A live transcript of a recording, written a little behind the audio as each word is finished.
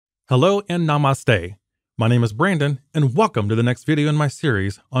Hello and namaste. My name is Brandon and welcome to the next video in my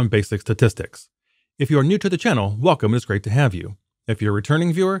series on basic statistics. If you are new to the channel, welcome. It's great to have you. If you're a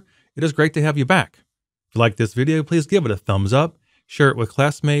returning viewer, it is great to have you back. If you like this video, please give it a thumbs up, share it with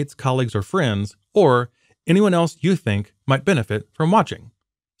classmates, colleagues, or friends, or anyone else you think might benefit from watching.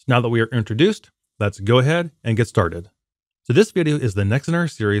 So now that we are introduced, let's go ahead and get started. So this video is the next in our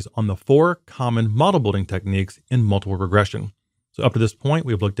series on the 4 common model building techniques in multiple regression. So up to this point,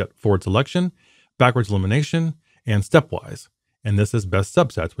 we've looked at forward selection, backwards elimination, and stepwise. And this is best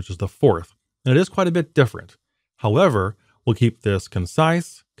subsets, which is the 4th. And it is quite a bit different. However, we'll keep this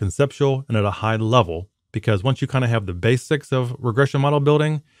concise, conceptual, and at a high level, because once you kind of have the basics of regression model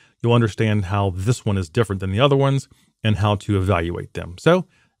building, you'll understand how this one is different than the other ones and how to evaluate them. So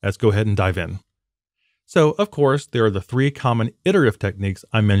let's go ahead and dive in. So of course, there are the 3 common iterative techniques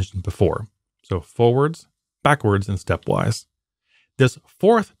I mentioned before. So forwards, backwards, and stepwise. This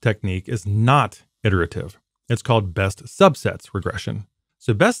 4th technique is not iterative. It's called best subsets regression.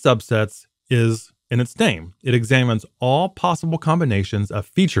 So best subsets is in its name. It examines all possible combinations of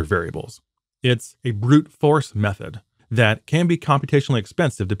feature variables. It's a brute force method that can be computationally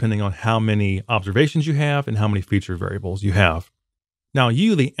expensive depending on how many observations you have and how many feature variables you have. Now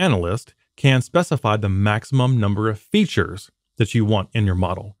you, the analyst, can specify the maximum number of features that you want in your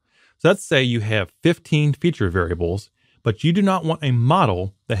model. So let's say you have 15 feature variables, but you do not want a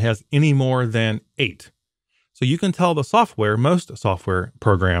model that has any more than 8. So you can tell the software, most software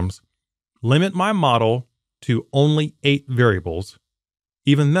programs, limit my model to only 8 variables,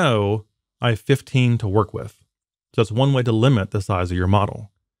 even though I have 15 to work with. So that's one way to limit the size of your model.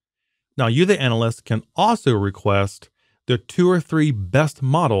 Now you, the analyst, can also request the 2 or 3 best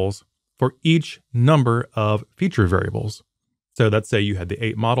models for each number of feature variables. So let's say you had the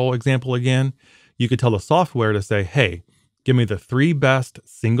 8 model example again. You could tell the software to say, hey, give me the 3 best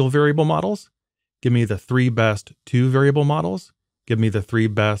single variable models, give me the 3 best 2 variable models, give me the 3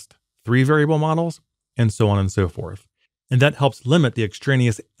 best 3 variable models, and so on and so forth. And that helps limit the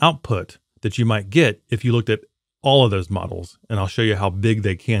extraneous output that you might get if you looked at all of those models. And I'll show you how big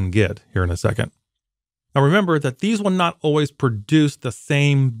they can get here in a second. Now remember that these will not always produce the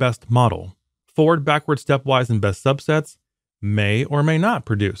same best model. Forward, backward, stepwise, and best subsets may or may not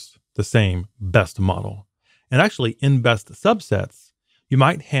produce the same best model. And actually, in best subsets, you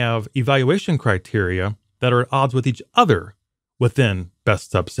might have evaluation criteria that are at odds with each other within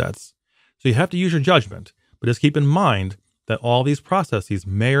best subsets. So you have to use your judgment, but just keep in mind that all these processes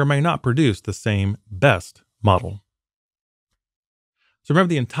may or may not produce the same best model. So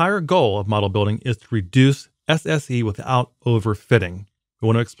remember, the entire goal of model building is to reduce SSE without overfitting. We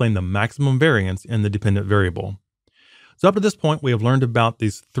want to explain the maximum variance in the dependent variable. So up to this point, we have learned about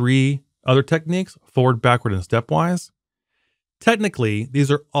these 3 other techniques, forward, backward, and stepwise. Technically, these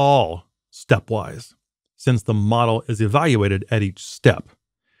are all stepwise, since the model is evaluated at each step.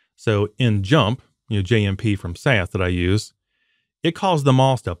 So in JUMP, JMP from SAS that I use, it calls them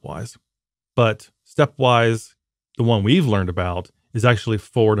all stepwise. But stepwise, the one we've learned about, is actually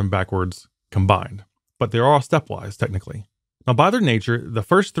forward and backwards combined. But they're all stepwise, technically. Now, by their nature, the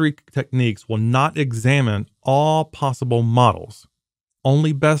first 3 techniques will not examine all possible models.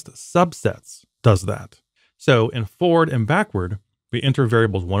 Only best subsets does that. So in forward and backward, we enter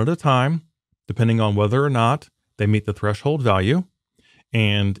variables one at a time, depending on whether or not they meet the threshold value.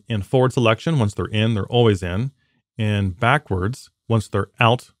 And in forward selection, once they're in, they're always in. And backwards, once they're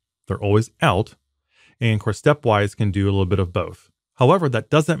out, they're always out. And of course, stepwise can do a little bit of both. However,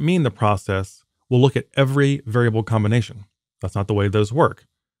 that doesn't mean the process will look at every variable combination. That's not the way those work.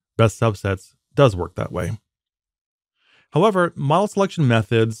 Best subsets does work that way. However, model selection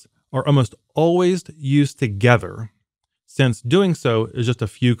methods are almost always used together, since doing so is just a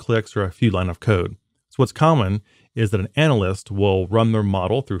few clicks or a few lines of code. So what's common is that an analyst will run their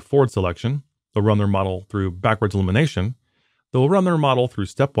model through forward selection, they'll run their model through backwards elimination, they'll run their model through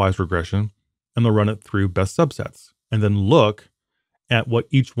stepwise regression, and they'll run it through best subsets, and then look at what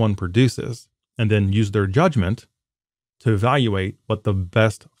each one produces, and then use their judgment to evaluate what the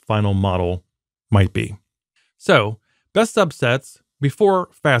best final model might be. So best subsets before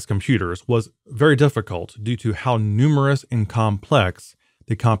fast computers was very difficult due to how numerous and complex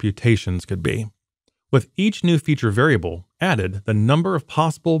the computations could be. With each new feature variable added, the number of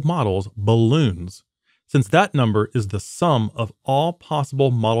possible models balloons, since that number is the sum of all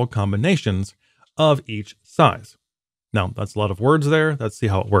possible model combinations of each size. Now, that's a lot of words there. Let's see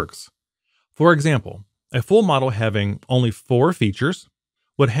how it works. For example, a full model having only 4 features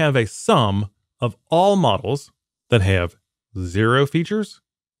would have a sum of all models that have 0 features,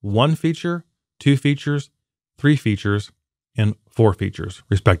 1 feature, 2 features, 3 features, and 4 features,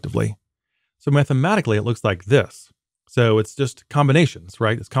 respectively. So mathematically, it looks like this. So it's just combinations,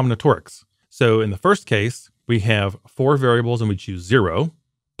 right? It's combinatorics. So in the first case, we have 4 variables and we choose 0,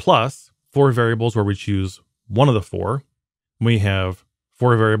 plus 4 variables where we choose 1 of the 4. We have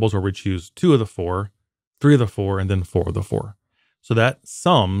 4 variables where we choose 2 of the 4, 3 of the 4, and then 4 of the 4. So that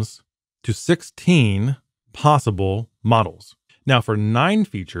sums to 16 possible models. Now for 9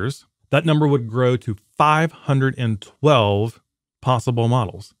 features, that number would grow to 512 possible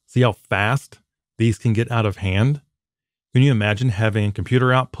models. See how fast these can get out of hand? Can you imagine having a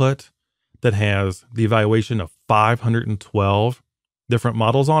computer output that has the evaluation of 512 different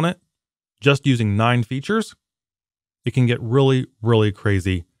models on it, just using 9 features? It can get really, really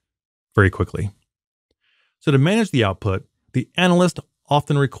crazy very quickly. So to manage the output, the analyst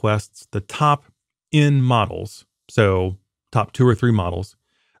often requests the top n models, so top 2 or 3 models,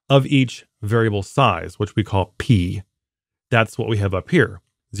 of each variable size, which we call P. That's what we have up here.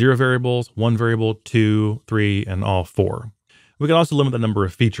 0 variables, 1 variable, 2, 3, and all 4. We can also limit the number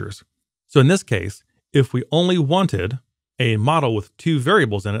of features. So in this case, if we only wanted a model with 2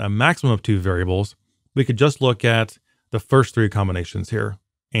 variables in it, a maximum of 2 variables, we could just look at the first 3 combinations here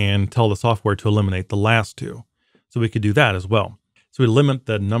and tell the software to eliminate the last 2. So we could do that as well. So we limit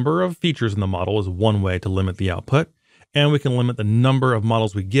the number of features in the model is one way to limit the output, and we can limit the number of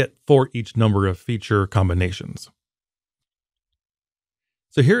models we get for each number of feature combinations.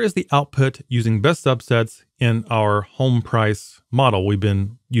 So here is the output using best subsets in our home price model we've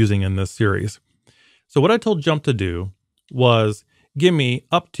been using in this series. So what I told Jump to do was give me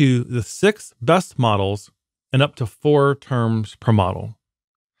up to the 6 best models and up to 4 terms per model.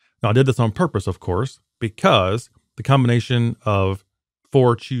 Now I did this on purpose, of course, because the combination of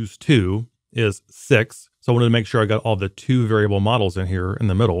 4 choose 2 is 6. So I wanted to make sure I got all the 2 variable models in here in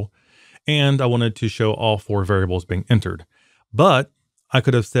the middle. And I wanted to show all 4 variables being entered. But I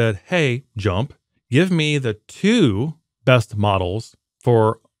could have said, hey, Jump, give me the 2 best models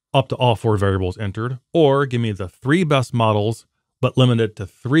for up to all 4 variables entered, or give me the 3 best models, but limit it to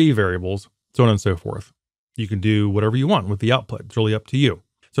 3 variables, so on and so forth. You can do whatever you want with the output. It's really up to you.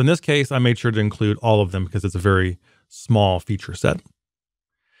 So in this case, I made sure to include all of them because it's a very small feature set.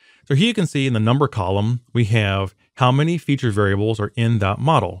 So here you can see in the number column, we have how many feature variables are in that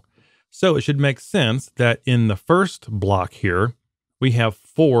model. So it should make sense that in the first block here, we have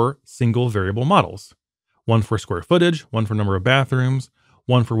 4 single variable models. 1 for square footage, 1 for number of bathrooms,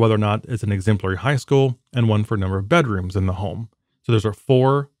 1 for whether or not it's an exemplary high school, and 1 for number of bedrooms in the home. So those are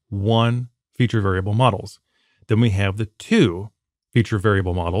 4 1 feature variable models. Then we have the 2 feature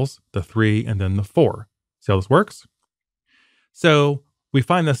variable models, the 3 and then the 4. See how this works? So we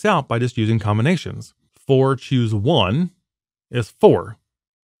find this out by just using combinations. 4 choose 1 is 4.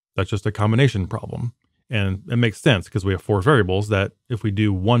 That's just a combination problem. And it makes sense because we have 4 variables that if we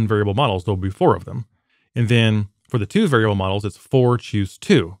do 1 variable models, there'll be 4 of them. And then for the 2 variable models, it's 4 choose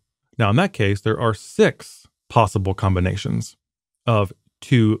 2. Now in that case, there are 6 possible combinations of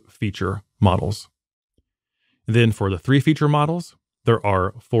 2 feature models. And then for the 3 feature models, there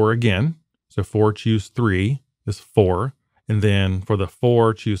are 4 again. So 4 choose 3 is 4. And then for the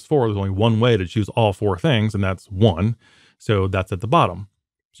 4 choose 4, there's only one way to choose all 4 things, and that's 1. So that's at the bottom.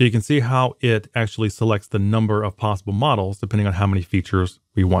 So you can see how it actually selects the number of possible models depending on how many features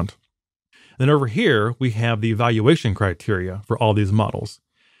we want. Then over here, we have the evaluation criteria for all these models.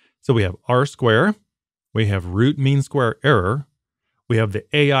 So we have R-square, we have root mean square error, we have the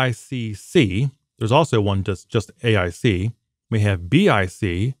AICC, there's also one just AIC, we have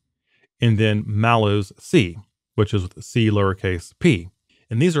BIC, and then Mallows C, which is with C lowercase p.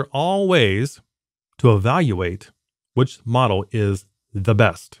 And these are all ways to evaluate which model is the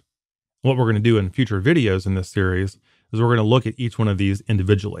best. What we're going to do in future videos in this series is we're going to look at each one of these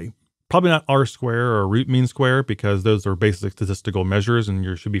individually. Probably not R-square or root mean square because those are basic statistical measures and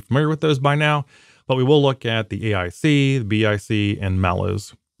you should be familiar with those by now. But we will look at the AIC, the BIC, and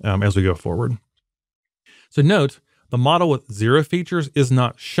Mallows as we go forward. So note, the model with 0 features is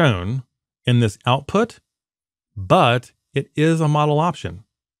not shown in this output, but it is a model option.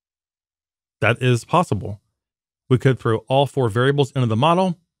 That is possible. We could throw all 4 variables into the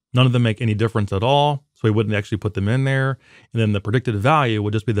model. None of them make any difference at all. So we wouldn't actually put them in there. And then the predicted value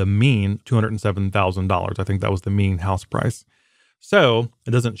would just be the mean $207,000. I think that was the mean house price. So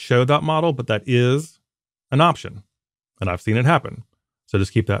it doesn't show that model, but that is an option. And I've seen it happen. So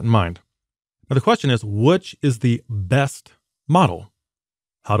just keep that in mind. Now the question is, which is the best model?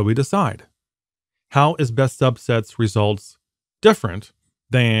 How do we decide? How is best subsets results different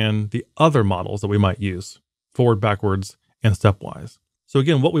than the other models that we might use? Forward, backwards, and stepwise. So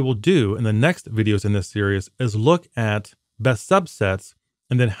again, what we will do in the next videos in this series is look at best subsets,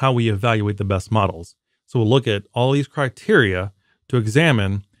 and then how we evaluate the best models. So we'll look at all these criteria to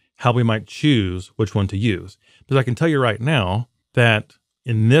examine how we might choose which one to use. Because I can tell you right now that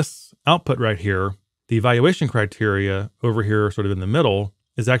in this output right here, the evaluation criteria over here, sort of in the middle,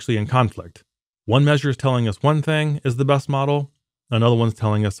 is actually in conflict. One measure is telling us one thing is the best model, another one's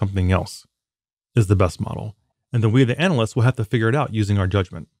telling us something else is the best model. And then we, the analysts, will have to figure it out using our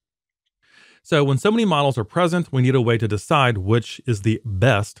judgment. So when so many models are present, we need a way to decide which is the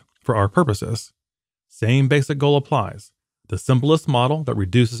best for our purposes. Same basic goal applies. The simplest model that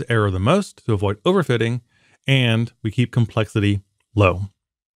reduces error the most to avoid overfitting, and we keep complexity low.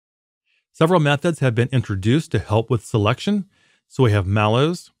 Several methods have been introduced to help with selection. So we have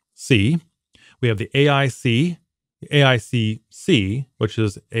Mallows, C. We have the AIC, the AIC-C, which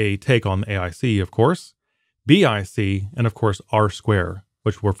is a take on the AIC, of course, BIC, and of course R-square,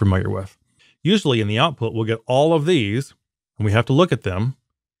 which we're familiar with. Usually in the output, we'll get all of these, and we have to look at them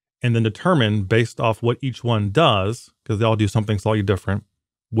and then determine based off what each one does, because they all do something slightly different,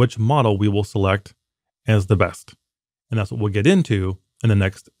 which model we will select as the best. And that's what we'll get into in the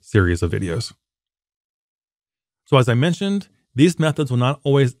next series of videos. So as I mentioned, these methods will not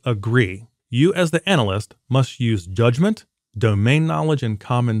always agree. You as the analyst must use judgment, domain knowledge, and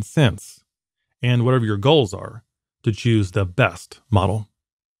common sense, and whatever your goals are, to choose the best model.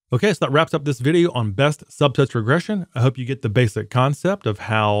 Okay, so that wraps up this video on best subsets regression. I hope you get the basic concept of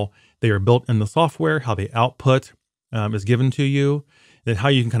how they are built in the software, how the output is given to you, then how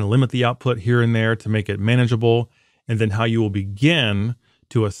you can kind of limit the output here and there to make it manageable, and then how you will begin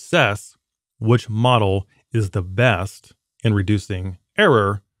to assess which model is the best in reducing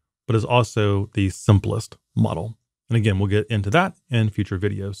error, but is also the simplest model. And again, we'll get into that in future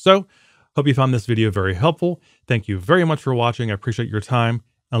videos. So hope you found this video very helpful. Thank you very much for watching. I appreciate your time.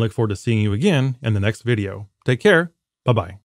 I look forward to seeing you again in the next video. Take care. Bye-bye.